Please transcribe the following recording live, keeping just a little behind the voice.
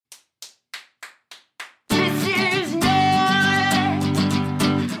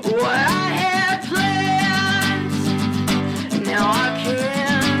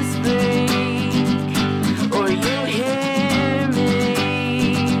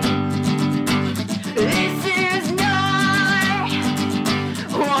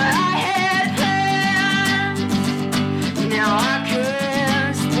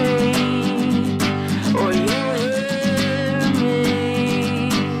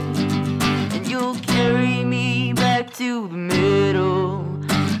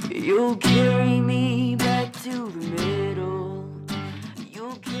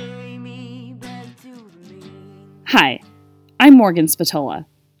Morgan Spatola.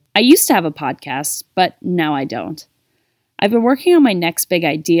 I used to have a podcast, but now I don't. I've been working on my next big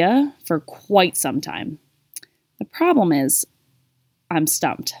idea for quite some time. The problem is, I'm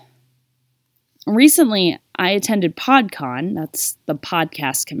stumped. Recently, I attended PodCon, that's the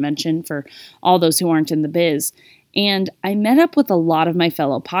podcast convention for all those who aren't in the biz, and I met up with a lot of my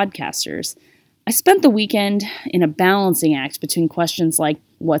fellow podcasters. I spent the weekend in a balancing act between questions like,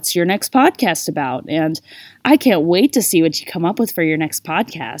 what's your next podcast about? And I can't wait to see what you come up with for your next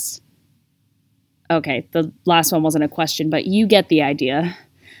podcast. Okay, the last one wasn't a question, but you get the idea.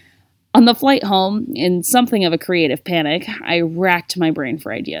 On the flight home, in something of a creative panic, I racked my brain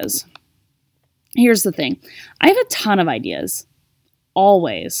for ideas. Here's the thing. I have a ton of ideas.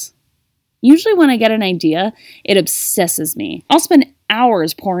 Always. Usually when I get an idea, it obsesses me. I'll spend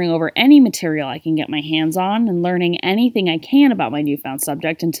hours poring over any material I can get my hands on and learning anything I can about my newfound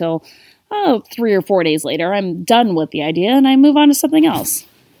subject until, 3 or 4 days later, I'm done with the idea and I move on to something else.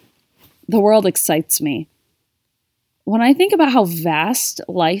 The world excites me. When I think about how vast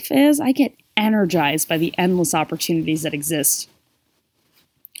life is, I get energized by the endless opportunities that exist.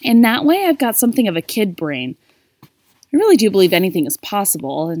 In that way, I've got something of a kid brain. I really do believe anything is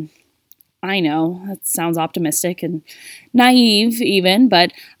possible, and I know that sounds optimistic and naive even,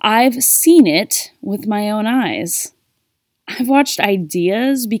 but I've seen it with my own eyes. I've watched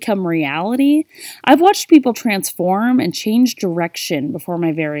ideas become reality. I've watched people transform and change direction before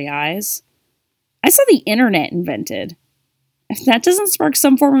my very eyes. I saw the internet invented. If that doesn't spark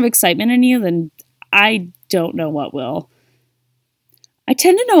some form of excitement in you, then I don't know what will. I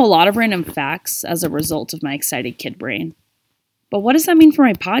tend to know a lot of random facts as a result of my excited kid brain. But what does that mean for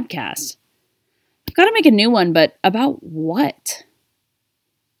my podcast? I've got to make a new one, but about what?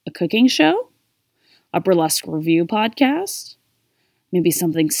 A cooking show? A burlesque review podcast? Maybe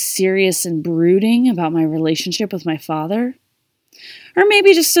something serious and brooding about my relationship with my father? Or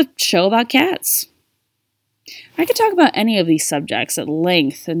maybe just a show about cats? I could talk about any of these subjects at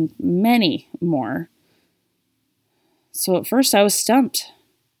length and many more. So at first I was stumped.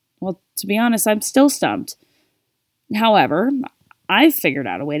 Well, to be honest, I'm still stumped. However, I've figured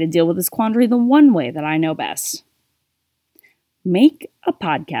out a way to deal with this quandary the one way that I know best. Make a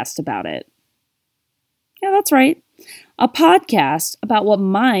podcast about it. Yeah, that's right. A podcast about what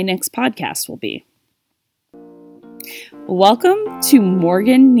my next podcast will be. Welcome to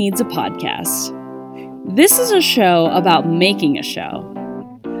Morgan Needs a Podcast. This is a show about making a show.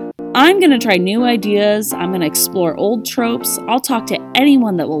 I'm going to try new ideas, I'm going to explore old tropes, I'll talk to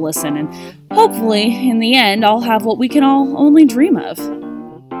anyone that will listen, and hopefully, in the end, I'll have what we can all only dream of.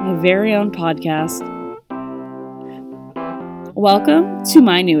 My very own podcast. Welcome to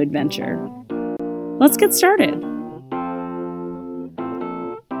my new adventure. Let's get started.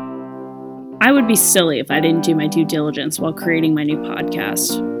 I would be silly if I didn't do my due diligence while creating my new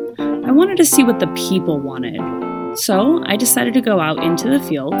podcast. I wanted to see what the people wanted. So I decided to go out into the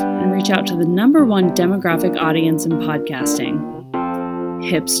field and reach out to the number one demographic audience in podcasting,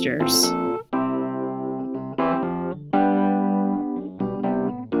 hipsters.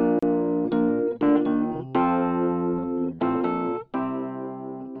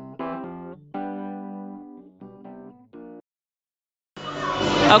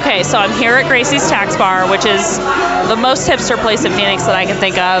 Okay, so I'm here at Gracie's Tax Bar, which is the most hipster place in Phoenix that I can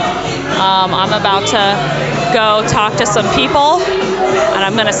think of. I'm about to go talk to some people, and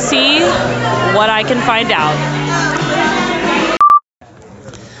I'm going to see what I can find out.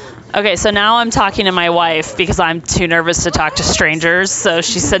 Okay, so now I'm talking to my wife because I'm too nervous to talk to strangers, so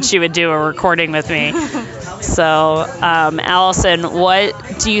she said she would do a recording with me. So, Allison,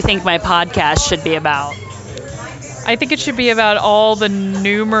 what do you think my podcast should be about? I think it should be about all the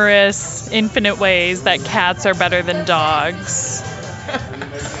numerous, infinite ways that cats are better than dogs.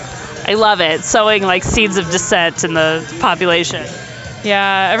 I love it. Sowing like seeds of dissent in the population.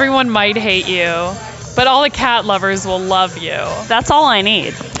 Yeah, everyone might hate you, but all the cat lovers will love you. That's all I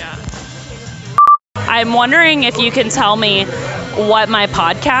need. Yeah. I'm wondering if you can tell me what my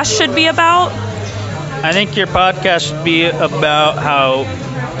podcast should be about. I think your podcast should be about how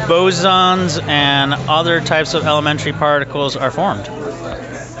bosons and other types of elementary particles are formed.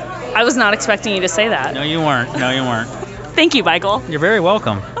 I was not expecting you to say that. No, you weren't. Thank you, Michael. You're very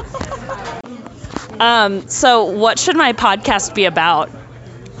welcome. So what should my podcast be about?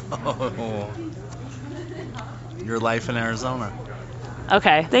 Oh, your life in Arizona.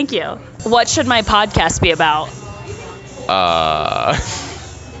 Okay, thank you. What should my podcast be about?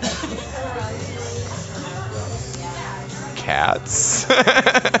 Cats.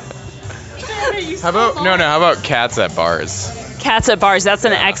 How about cats at bars? Cats at bars. That's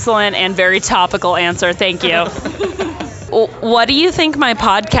an excellent and very topical answer. Thank you. What do you think my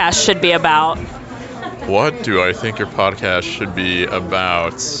podcast should be about? What do I think your podcast should be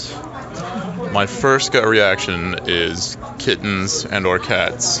about? My first gut reaction is kittens and or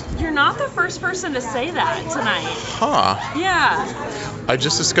cats. You're not the first person to say that tonight. Huh. Yeah. I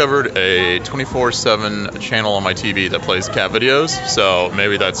just discovered a 24/7 channel on my TV that plays cat videos, so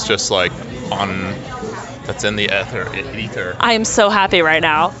maybe that's just like that's in the ether. I am so happy right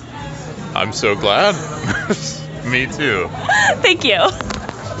now. I'm so glad. Me too. Thank you.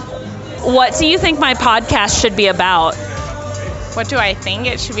 What do you think my podcast should be about? What do I think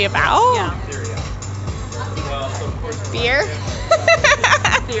it should be about? Yeah. Beer?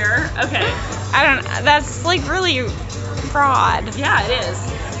 Fear. Okay. I don't. That's like really broad. Yeah, it is.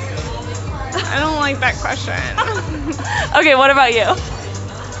 I don't like that question. Okay, what about you?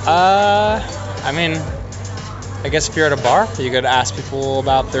 I mean, I guess if you're at a bar, you could ask people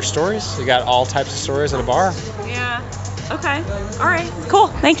about their stories. You got all types of stories at a bar. Yeah. Okay. All right. Cool.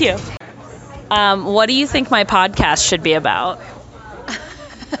 Thank you. What do you think my podcast should be about?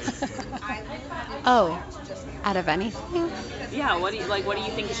 Oh, out of anything? Yeah. What do you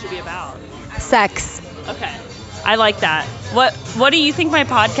think it should be about? Sex. Okay. I like that. What do you think my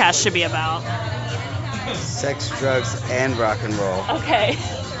podcast should be about? Sex, drugs, and rock and roll. Okay.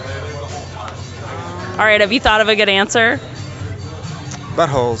 All right. Have you thought of a good answer?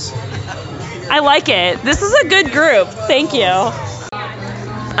 Buttholes. I like it. This is a good group. Thank you. What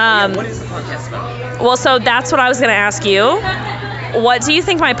is the podcast about? Well, so that's what I was going to ask you. What do you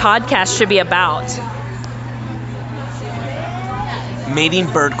think my podcast should be about?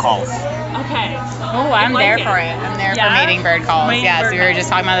 Mating bird calls. Okay. Oh, I'm there for it. I'm there for mating bird calls. Mating Yes, bird we were just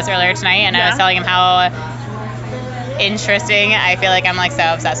talking about this earlier tonight, and I was telling him how interesting. I feel like I'm like so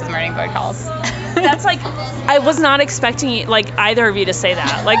obsessed with mating bird calls. That's like, I was not expecting like either of you to say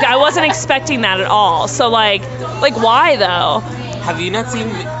that. Like, I wasn't expecting that at all. So like why though? Have you not seen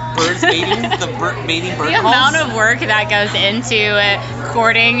birds mating? Mating bird The calls? amount of work that goes into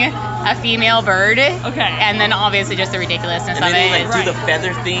courting a female bird. Okay. And then obviously just the ridiculousness And of then they it. like do the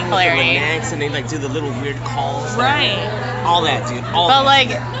feather thing with the Hilarity. necks, and they like do the little weird calls. Right. All that, dude. All But that.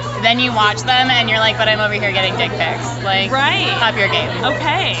 like, then you watch them and you're like, but I'm over here getting dick pics. Like, Right. up your game.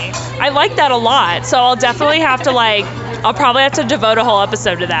 Okay. I like that a lot. So I'll definitely have to I'll probably have to devote a whole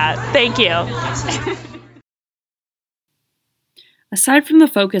episode to that. Thank you. Aside from the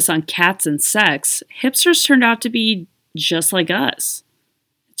focus on cats and sex, hipsters turned out to be just like us.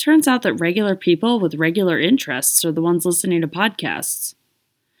 It turns out that regular people with regular interests are the ones listening to podcasts.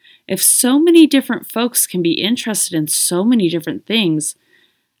 If so many different folks can be interested in so many different things,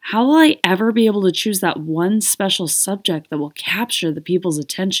 how will I ever be able to choose that one special subject that will capture the people's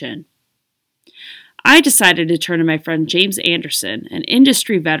attention? I decided to turn to my friend James Anderson, an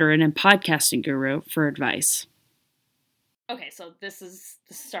industry veteran and podcasting guru, for advice. Okay, so this is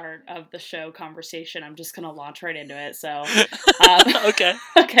the start of the show conversation. I'm just going to launch right into it. So, Okay.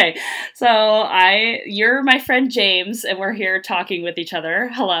 Okay. So you're my friend James, and we're here talking with each other.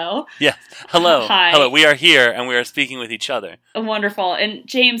 Hello. Yeah. Hello. Hi. Hello. We are here and we are speaking with each other. Wonderful. And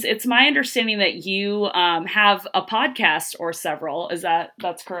James, it's my understanding that you have a podcast or several.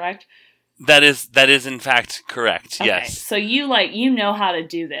 That's correct? That is in fact correct. Okay. Yes. So you know how to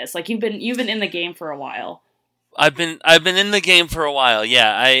do this. Like you've been in the game for a while. I've been in the game for a while.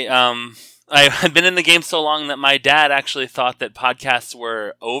 Yeah. I've been in the game so long that my dad actually thought that podcasts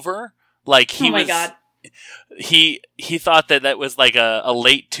were over. Like God. He thought that was like a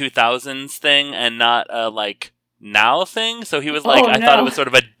late 2000s thing and not a like now thing. So he was like, I thought it was sort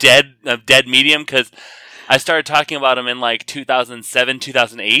of a dead medium because I started talking about him in like 2007,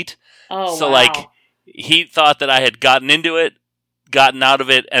 2008. Oh, so wow. like he thought that I had gotten into it, gotten out of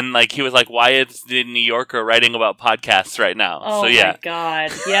it, and like he was like, why is the New Yorker writing about podcasts right now? Oh so yeah. my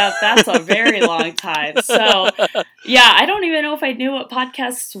God. Yeah, that's a very long time. So yeah, I don't even know if I knew what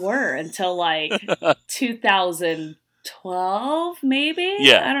podcasts were until like 2012 maybe.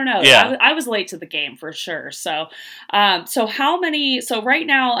 Yeah. I don't know. Yeah. I was late to the game for sure. So so right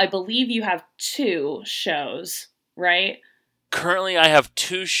now I believe you have 2 shows, right? Currently I have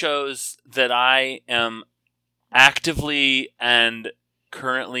 2 shows that I am actively and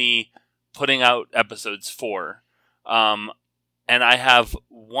currently putting out episodes for. And I have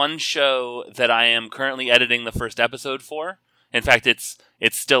 1 show that I am currently editing the first episode for. In fact, it's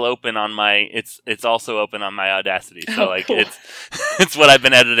still open on my it's also open on my Audacity. So cool. It's what I've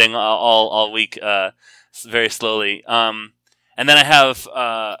been editing all week very slowly. And then I have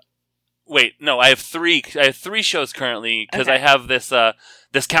I have 3 shows currently because I have this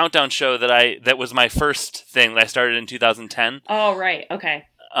countdown show that was my first thing that I started in 2010. Oh, right. Okay.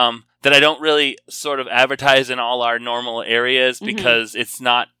 that I don't really sort of advertise in all our normal areas because it's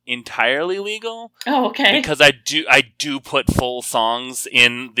not entirely legal. Oh, okay. Because I do put full songs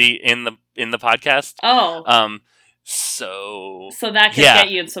in the podcast. Oh. So that could get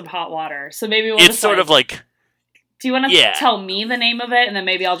you in some hot water. So maybe we'll it's sort of like. Do you want to tell me the name of it, and then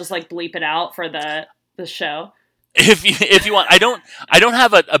maybe I'll just like bleep it out for the show? If you want, I don't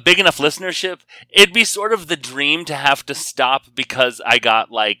have a big enough listenership. It'd be sort of the dream to have to stop because I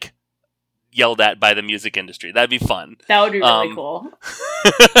got like yelled at by the music industry. That'd be fun. That would be really cool.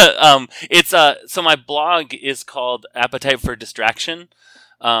 It's so my blog is called Appetite for Distraction.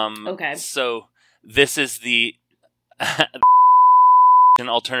 Okay. So this is the an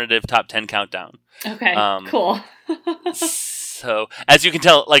alternative top 10 countdown. Okay. Cool. So, as you can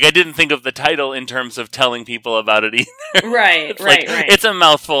tell, like, I didn't think of the title in terms of telling people about it either. Right, right. It's a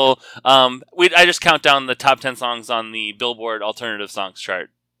mouthful. I just count down the top 10 songs on the Billboard Alternative Songs chart,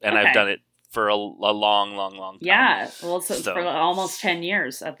 and I've done it for a long time. Yeah, well, it's for almost 10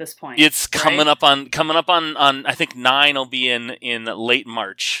 years at this point. It's coming up on I think 9 will be in late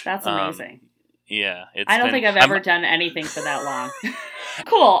March. That's amazing. Yeah, I don't think I've ever done anything for that long.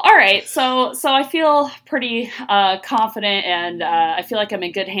 Cool. All right. So I feel pretty confident, and I feel like I'm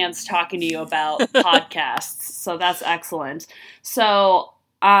in good hands talking to you about podcasts. So that's excellent. So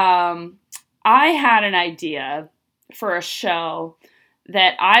I had an idea for a show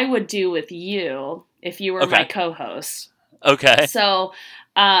that I would do with you if you were my co-host. Okay. So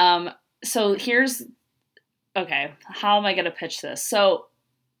here's how am I going to pitch this? So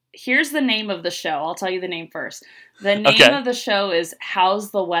here's the name of the show. I'll tell you the name first. The name of the show is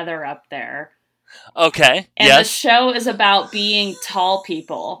How's the Weather Up There? Okay. And the show is about being tall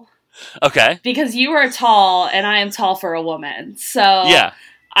people. Okay. Because you are tall and I am tall for a woman. So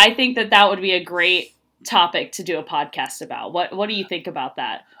I think that would be a great topic to do a podcast about. What do you think about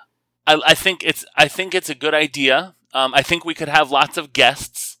that? I think it's a good idea. I think we could have lots of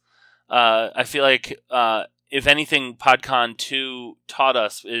guests. I feel like if anything, PodCon 2 taught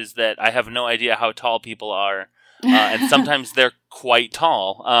us is that I have no idea how tall people are, and sometimes they're quite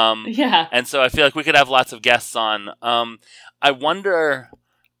tall. And so I feel like we could have lots of guests on. I wonder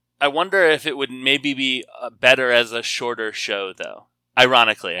if it would maybe be better as a shorter show, though.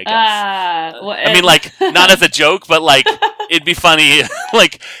 Ironically, I guess. I mean, like, not as a joke, but like it'd be funny,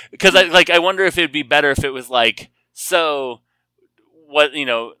 like, because I wonder if it'd be better if it was like, so what,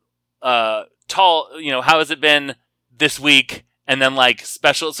 tall, how has it been this week? And then like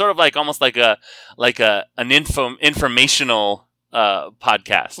special, sort of like almost like an informational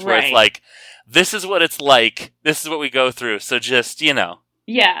podcast where it's like, this is what it's like, this is what we go through. So just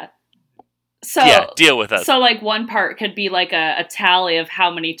yeah. So deal with us. So like one part could be like a tally of how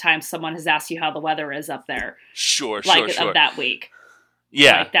many times someone has asked you how the weather is up there. Sure. Of that week.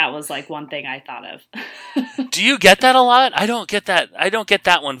 Yeah. Like that was like one thing I thought of. Do you get that a lot? I don't get that. I don't get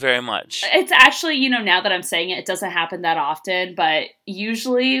that one very much. It's actually, now that I'm saying it, it doesn't happen that often, but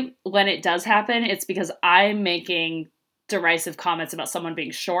usually when it does happen, it's because I'm making derisive comments about someone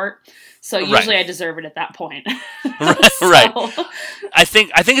being short. So usually I deserve it at that point. Right. I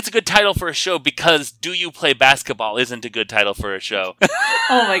think it's a good title for a show because Do You Play Basketball isn't a good title for a show.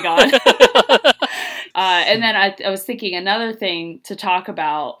 Oh my God. And then I was thinking another thing to talk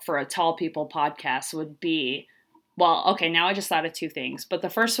about for a Tall People podcast would be, now I just thought of two things. But the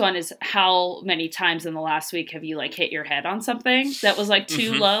first one is how many times in the last week have you like hit your head on something that was like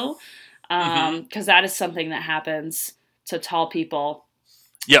too low? Because that is something that happens to tall people.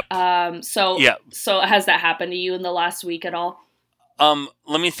 Yep. So has that happened to you in the last week at all?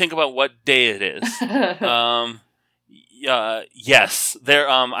 Let me think about what day it is. Yes. There.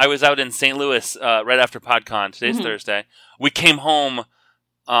 I was out in St. Louis right after PodCon. Today's Thursday. We came home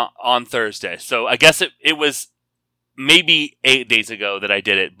on Thursday, so I guess it was maybe 8 days ago that I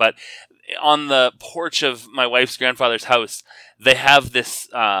did it. But on the porch of my wife's grandfather's house, they have this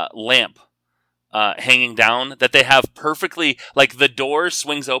lamp hanging down that they have perfectly, like the door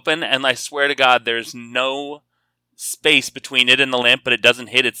swings open, and I swear to God, there's no space between it and the lamp, but it doesn't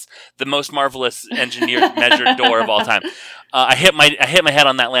hit. It's the most marvelous engineered measured door of all time. I hit my head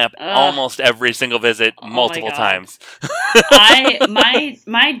on that lamp almost every single visit, multiple times.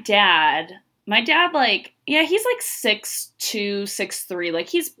 My dad, like, he's like 6'2", 6'3", like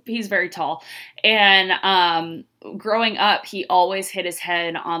he's very tall. And growing up, he always hit his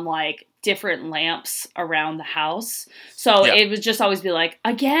head on like different lamps around the house. So it would just always be like,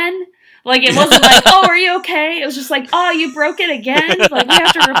 again? Like, it wasn't like, oh, are you okay? It was just like, oh, you broke it again? Like, we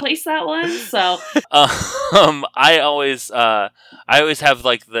have to replace that one? So I always have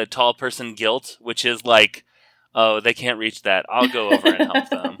like the tall person guilt, which is like, oh, they can't reach that. I'll go over and help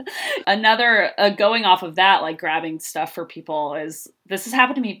them. Another, going off of that, like grabbing stuff for people this has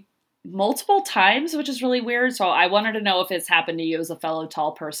happened to me multiple times, which is really weird. So I wanted to know if it's happened to you as a fellow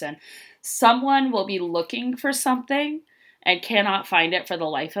tall person. Someone will be looking for something and cannot find it for the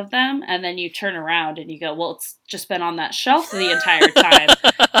life of them. And then you turn around and you go, well, it's just been on that shelf the entire time.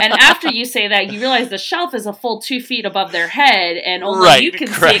 And after you say that, you realize the shelf is a full 2 feet above their head and only you can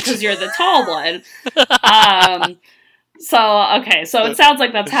see it because you're the tall one. So it sounds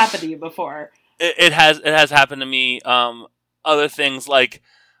like that's happened to you before. It has happened to me. Other things like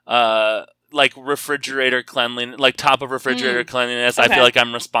refrigerator cleanliness, like top of refrigerator cleanliness, Okay. I feel like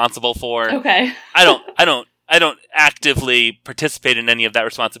I'm responsible for. Okay. I don't actively participate in any of that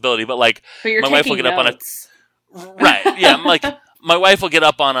responsibility, but like But you're my wife will taking get notes. up on a right, yeah, I'm like my wife will get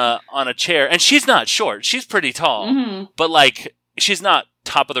up on a chair, and she's not short, she's pretty tall, Mhm. but like she's not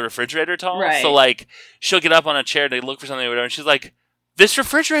top of the refrigerator tall, Right. so like she'll get up on a chair to look for something or whatever, and she's like, "This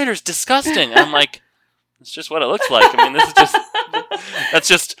refrigerator's disgusting," and I'm like, "It's just what it looks like. I mean, that's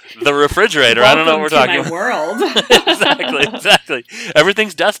just the refrigerator. I don't know what we're talking Welcome to my about." world. Exactly.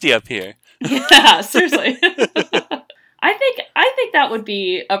 Everything's dusty up here. Yeah, seriously. I think that would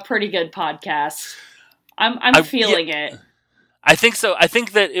be a pretty good podcast. I'm feeling it. I think so. I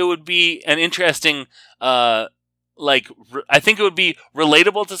think that it would be an interesting, I think it would be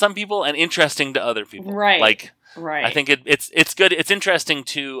relatable to some people and interesting to other people. Right. Like, right. I think it's good. It's interesting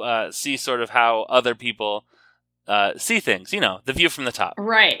to see sort of how other people see things. You know, the view from the top.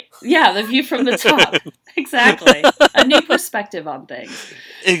 Right. Yeah, the view from the top. Exactly. A new perspective on things.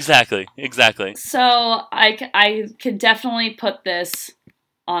 Exactly. So I could definitely put this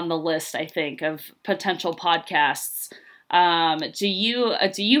on the list, I think, of potential podcasts. Do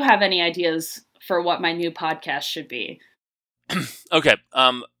you have any ideas for what my new podcast should be? Okay.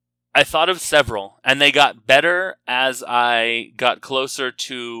 I thought of several, and they got better as I got closer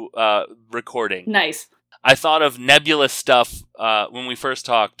to recording. Nice. I thought of nebulous stuff when we first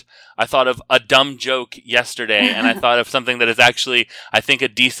talked. I thought of a dumb joke yesterday, and I thought of something that is actually, I think, a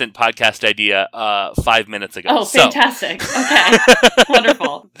decent podcast idea 5 minutes ago. Oh, fantastic. Okay.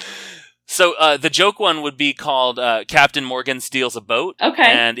 Wonderful. So the joke one would be called Captain Morgan Steals a Boat. Okay.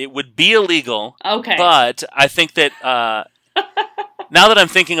 And it would be illegal. Okay. But I think that now that I'm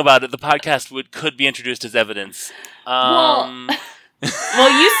thinking about it, the podcast could be introduced as evidence.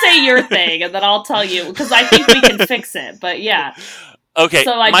 Well, you say your thing, and then I'll tell you, because I think we can fix it, but yeah. Okay,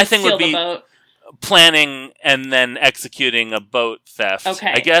 So I my just thing would steal the be boat. planning and then executing a boat theft.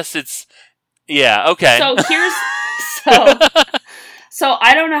 Okay. I guess it's... Yeah, okay. So so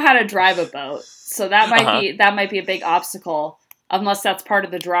I don't know how to drive a boat, so that might be a big obstacle, unless that's part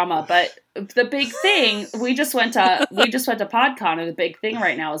of the drama. But the big thing, we just went to PodCon, and the big thing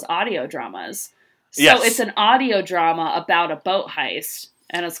right now is audio dramas. So Yes. it's an audio drama about a boat heist,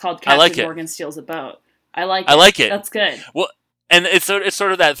 and it's called I like Captain it. Morgan Steals a Boat. I like it. That's good. Well, and it's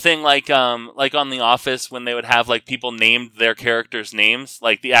sort of that thing like on The Office when they would have like people named their characters' names,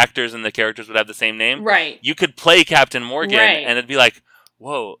 like the actors and the characters would have the same name. Right. You could play Captain Morgan, Right. and it'd be like,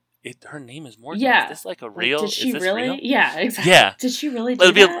 whoa, her name is Morgan. Yeah. Is this like a Like, real? did she is this really? real? Yeah, exactly. Yeah. Did she really do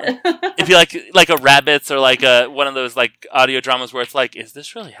It'd be that? it'd be like a Rabbits or like one of those like audio dramas where it's like, is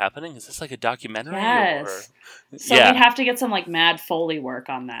this really happening? Is this like a documentary? Yes. So yeah. we'd have to get some like mad Foley work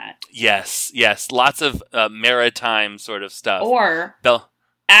on that. Yes. Lots of maritime sort of stuff. Or Bell.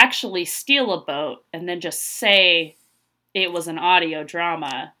 actually steal a boat and then just say it was an audio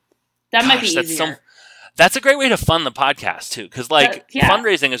drama. That might be Gosh, easier. That's a great way to fund the podcast too, because like yeah.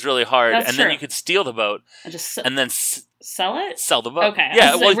 fundraising is really hard, That's and then true. you could steal the boat And just and then sell it? sell the boat. Okay.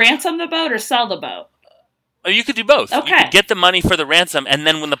 Yeah. Is it Well, ransom the boat or sell the boat? you could do both. Okay. You could get the money for the ransom, and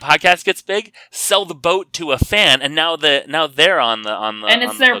then when the podcast gets big, sell the boat to a fan, and now they're on the And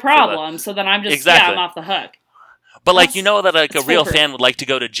it's on the their hook for the- problem, so then I'm just Exactly. I'm off the hook. But like That's- you know that like a that's real foolproof. fan would like to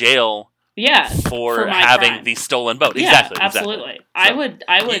go to jail Yeah. for my having crime. the stolen boat. Yeah, Exactly. absolutely. Exactly.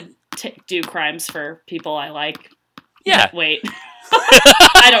 I would do crimes for people I like. Yeah. Wait.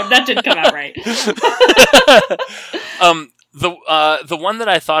 That didn't come out right. The one that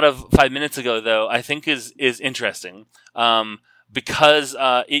I thought of 5 minutes ago, though, I think is interesting because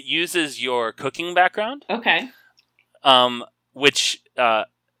it uses your cooking background. Okay. Which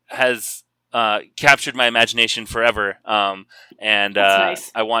has captured my imagination forever, and That's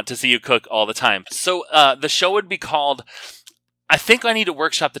nice. I want to see you cook all the time. So the show would be called. I think I need to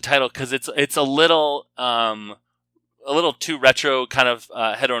workshop the title because it's a little too retro, kind of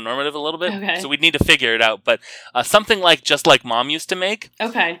heteronormative a little bit. Okay. So we'd need to figure it out. But something like Just Like Mom used to make,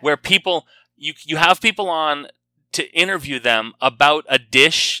 Okay. where people you have people on to interview them about a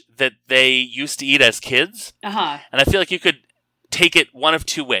dish that they used to eat as kids. Uh-huh. And I feel like you could take it one of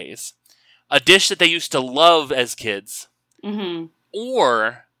two ways. A dish that they used to love as kids, Mm-hmm.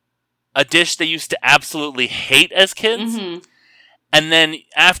 or a dish they used to absolutely hate as kids. Mm-hmm. And then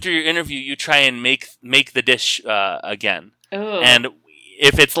after your interview, you try and make the dish again. Ooh. And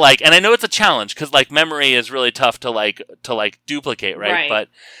if it's like, and I know it's a challenge because like memory is really tough to duplicate, right? But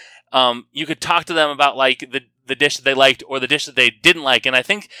you could talk to them about like the dish that they liked or the dish that they didn't like. And I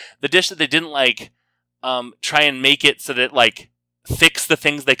think the dish that they didn't like, try and make it so that like fix the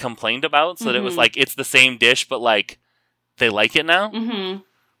things they complained about, so that it was like it's the same dish, but like they like it now. Mm-hmm.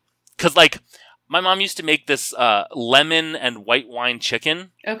 Because like my mom used to make this lemon and white wine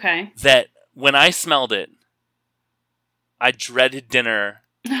chicken. Okay. That when I smelled it, I dreaded dinner.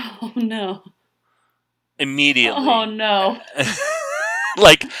 Oh no. Immediately. Oh no.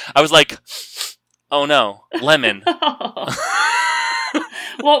 Like I was like, oh no, lemon.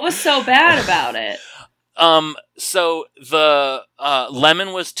 What was so bad about it? So the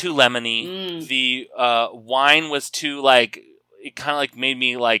lemon was too lemony. The wine was too like, it kind of like made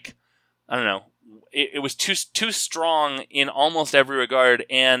me like, I don't know. It was too strong in almost every regard,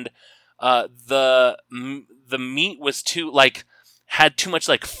 and the meat was too like had too much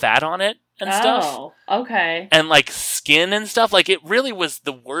like fat on it and stuff. Oh, okay. And like skin and stuff. Like it really was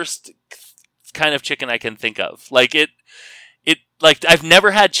the worst kind of chicken I can think of. Like it like I've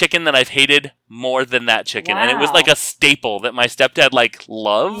never had chicken that I've hated more than that chicken, and it was like a staple that my stepdad like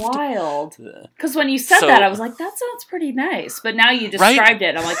loved. Wild. Because when you said that, I was like, that sounds pretty nice. But now you described it,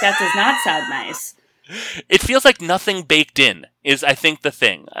 and I'm like, that does not sound nice. It feels like nothing baked in is, I think, the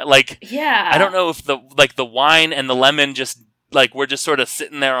thing. Like, yeah, I don't know if the wine and the lemon just like were just sort of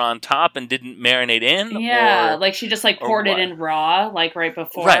sitting there on top and didn't marinate in. Yeah, like she just like poured it in raw, like right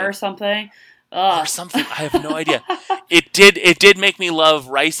before or something. Or something. I have no idea. It did make me love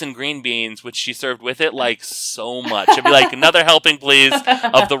rice and green beans, which she served with it, like so much. I'd be like, another helping, please,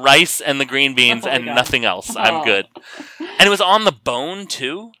 of the rice and the green beans and nothing else. I'm good. And it was on the bone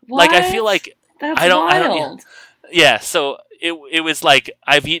too. What? Like I feel like That's I don't. wild. Yeah. So it was like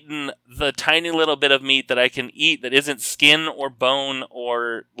I've eaten the tiny little bit of meat that I can eat that isn't skin or bone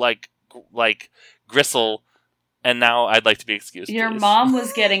or like gristle. And now I'd like to be excused. Your please. mom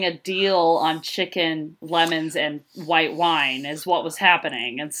was getting a deal on chicken, lemons, and white wine is what was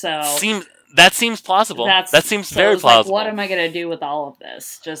happening. And so... That seems plausible. That seems very plausible. Like, what am I going to do with all of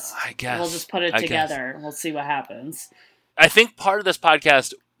this? I guess. We'll just put it together and we'll see what happens. I think part of this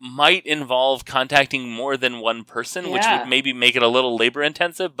podcast might involve contacting more than one person, which would maybe make it a little labor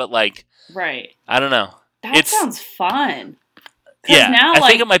intensive, but like... Right. I don't know. That sounds fun. Yeah, now, I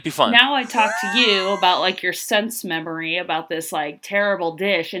think it might be fun. Now I talk to you about like your sense memory about this like terrible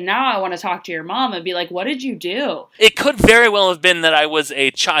dish, and now I want to talk to your mom and be like, "What did you do?" It could very well have been that I was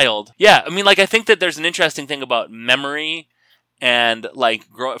a child. Yeah, I mean, like I think that there's an interesting thing about memory and like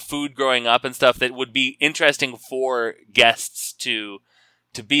food growing up and stuff that would be interesting for guests to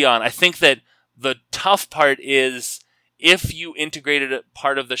be on. I think that the tough part is if you integrated a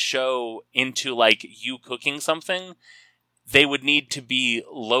part of the show into like you cooking something. They would need to be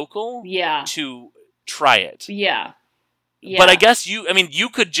local to try it. Yeah. But I guess you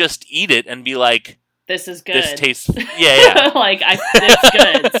could just eat it and be like, this is good. This tastes, yeah. Like, it's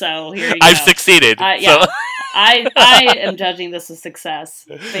good, so here you go. I've succeeded. Yeah. So. I am judging this a success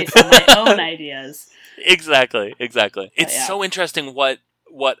based on my own ideas. Exactly. It's so interesting what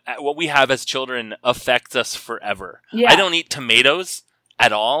we have as children affects us forever. Yeah. I don't eat tomatoes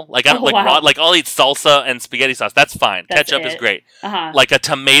at all. Like I don't raw, like I'll eat salsa and spaghetti sauce. That's fine. Ketchup is great. Like a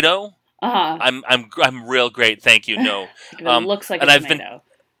tomato. I'm real great. Thank you. No. It looks like a tomato.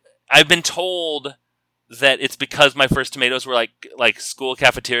 I've been told that it's because my first tomatoes were like school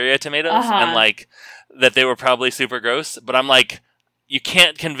cafeteria tomatoes and like that they were probably super gross, but I'm like, you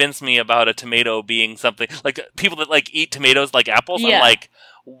can't convince me about a tomato being something like people that like eat tomatoes like apples. I'm like,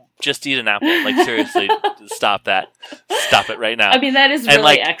 just eat an apple. Like seriously, stop that. Stop it right now. I mean, that is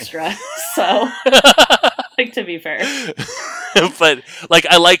really extra. So, like to be fair, but like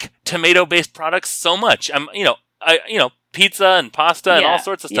I like tomato-based products so much. I'm pizza and pasta and all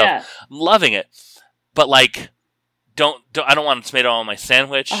sorts of stuff. Yeah. I'm loving it. But like, I don't want a tomato on my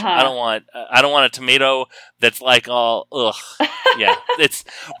sandwich. I don't want a tomato that's like all ugh. Yeah,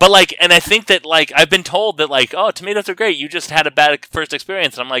 but like, and I think that like I've been told that like, oh, tomatoes are great. You just had a bad first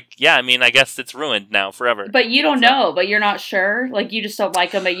experience, and I'm like, yeah, I mean, I guess it's ruined now forever. But you don't know, but you're not sure. Like you just don't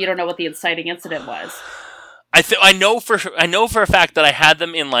like them, but you don't know what the inciting incident was. I know for a fact that I had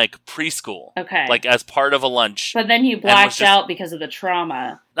them in like preschool. Okay, like as part of a lunch. But then you blacked out because of the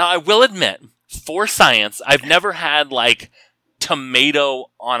trauma. Now I will admit. for science, I've never had like tomato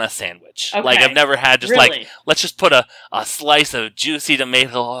on a sandwich. Okay. Like I've never had just Really? like, let's just put a slice of juicy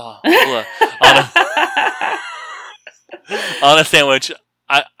tomato on a sandwich.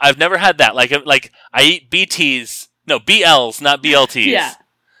 I've never had that. Like I eat BLs, not BLTs. Yeah.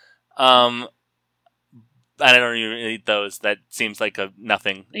 I don't even eat those. That seems like a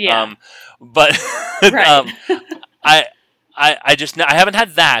nothing. Yeah. But Right. I haven't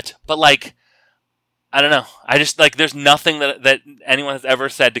had that, but like, I don't know. I just like, there's nothing that anyone has ever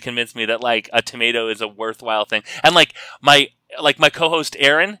said to convince me that like a tomato is a worthwhile thing. And like my co-host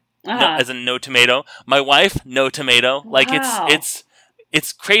Aaron, as in no tomato. My wife, no tomato. Like Wow.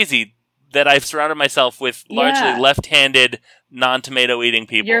 it's crazy that I've surrounded myself with largely left-handed, non-tomato eating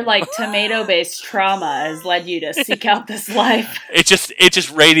people. Your like tomato-based trauma has led you to seek out this life. It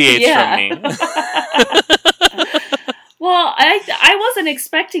just radiates from me. Well, I wasn't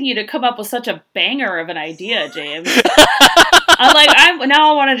expecting you to come up with such a banger of an idea, James. I'm like, I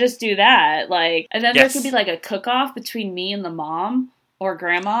want to just do that. Like, and then there could be like a cook-off between me and the mom or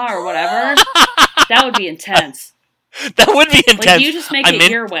grandma or whatever. That would be intense. That would be intense. Like, you just make it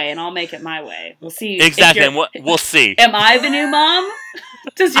your way, and I'll make it my way. We'll see. Exactly, and we'll see. Am I the new mom?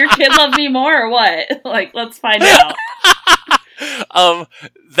 Does your kid love me more, or what? Like, let's find out.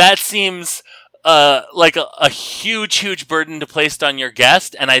 That seems like a huge burden to place on your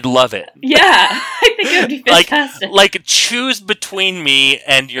guest, and I'd love it. Yeah, I think it would be fantastic. Like choose between me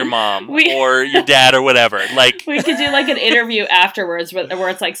and your mom or your dad or whatever. Like we could do like an interview afterwards where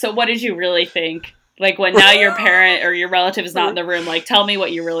it's like, so what did you really think? Like when now your parent or your relative is not in the room, like tell me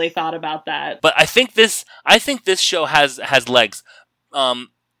what you really thought about that. But I think this show has legs.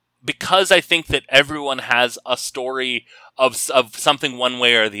 Because I think that everyone has a story of something one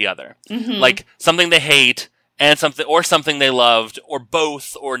way or the other. Mm-hmm. Like something they hate and something they loved, or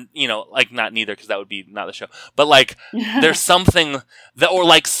both, or like not neither, because that would be not the show. But like there's something that, or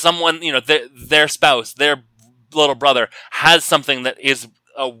like someone, their spouse, their little brother has something that is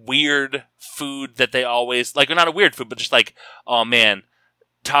a weird food that they always like, or not a weird food, but just like, oh man,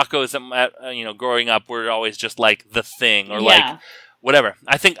 tacos at, growing up were always just like the thing, or like whatever.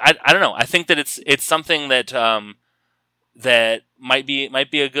 I think I don't know. I think that it's something that that might be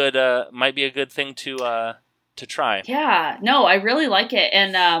a good thing to try. Yeah, no, I really like it,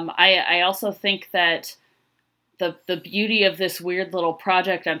 and I also think that the beauty of this weird little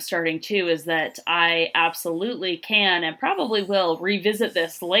project I'm starting too is that I absolutely can and probably will revisit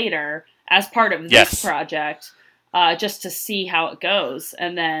this later as part of this project, just to see how it goes,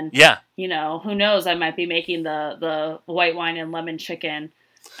 and then who knows, I might be making the white wine and lemon chicken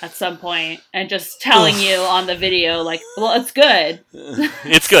at some point and just telling you on the video like, well, it's good.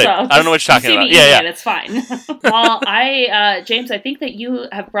 It's good. So I don't know what you're talking about. Yeah, it's fine. Well, James, I think that you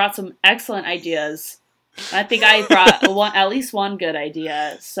have brought some excellent ideas. I think I brought at least one good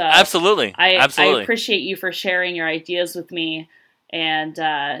idea. So absolutely. I appreciate you for sharing your ideas with me, and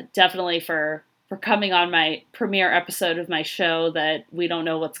definitely for coming on my premiere episode of my show that we don't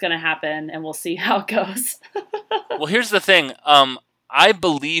know what's going to happen, and we'll see how it goes. Well, here's the thing. I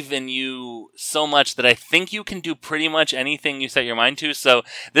believe in you so much that I think you can do pretty much anything you set your mind to. So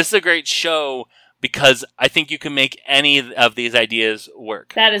this is a great show because I think you can make any of these ideas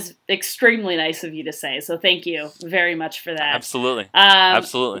work. That is extremely nice of you to say. So thank you very much for that. Absolutely.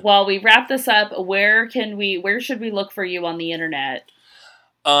 Absolutely. While we wrap this up, where should we look for you on the internet?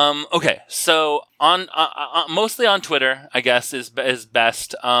 Okay. So on mostly on Twitter, I guess is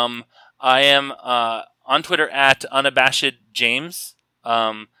best. I am on Twitter at unabashedjames.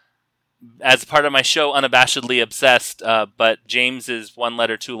 As part of my show, Unabashedly Obsessed, but James is one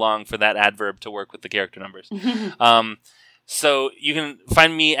letter too long for that adverb to work with the character numbers. So you can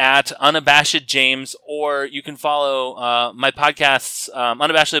find me at unabashedjames, or you can follow my podcasts.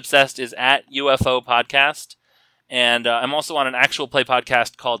 Unabashedly Obsessed is at UFO Podcast, and I'm also on an actual play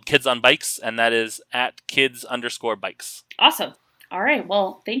podcast called Kids on Bikes, and that is at kids_bikes. Awesome. All right.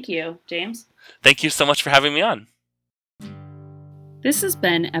 Well, thank you, James. Thank you so much for having me on. This has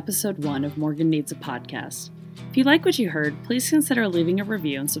been episode 1 of Morgan Needs a Podcast. If you like what you heard, please consider leaving a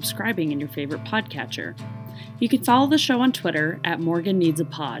review and subscribing in your favorite podcatcher. You can follow the show on Twitter at Morgan Needs a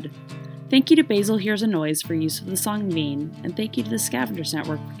Pod. Thank you to Basil Hears a Noise for use of the song Mean, and thank you to the Scavengers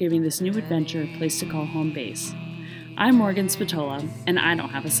Network for giving this new adventure a place to call home base. I'm Morgan Spatola, and I don't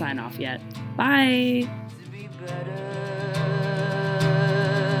have a sign-off yet. Bye!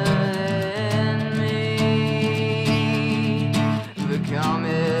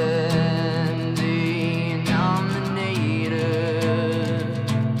 Coming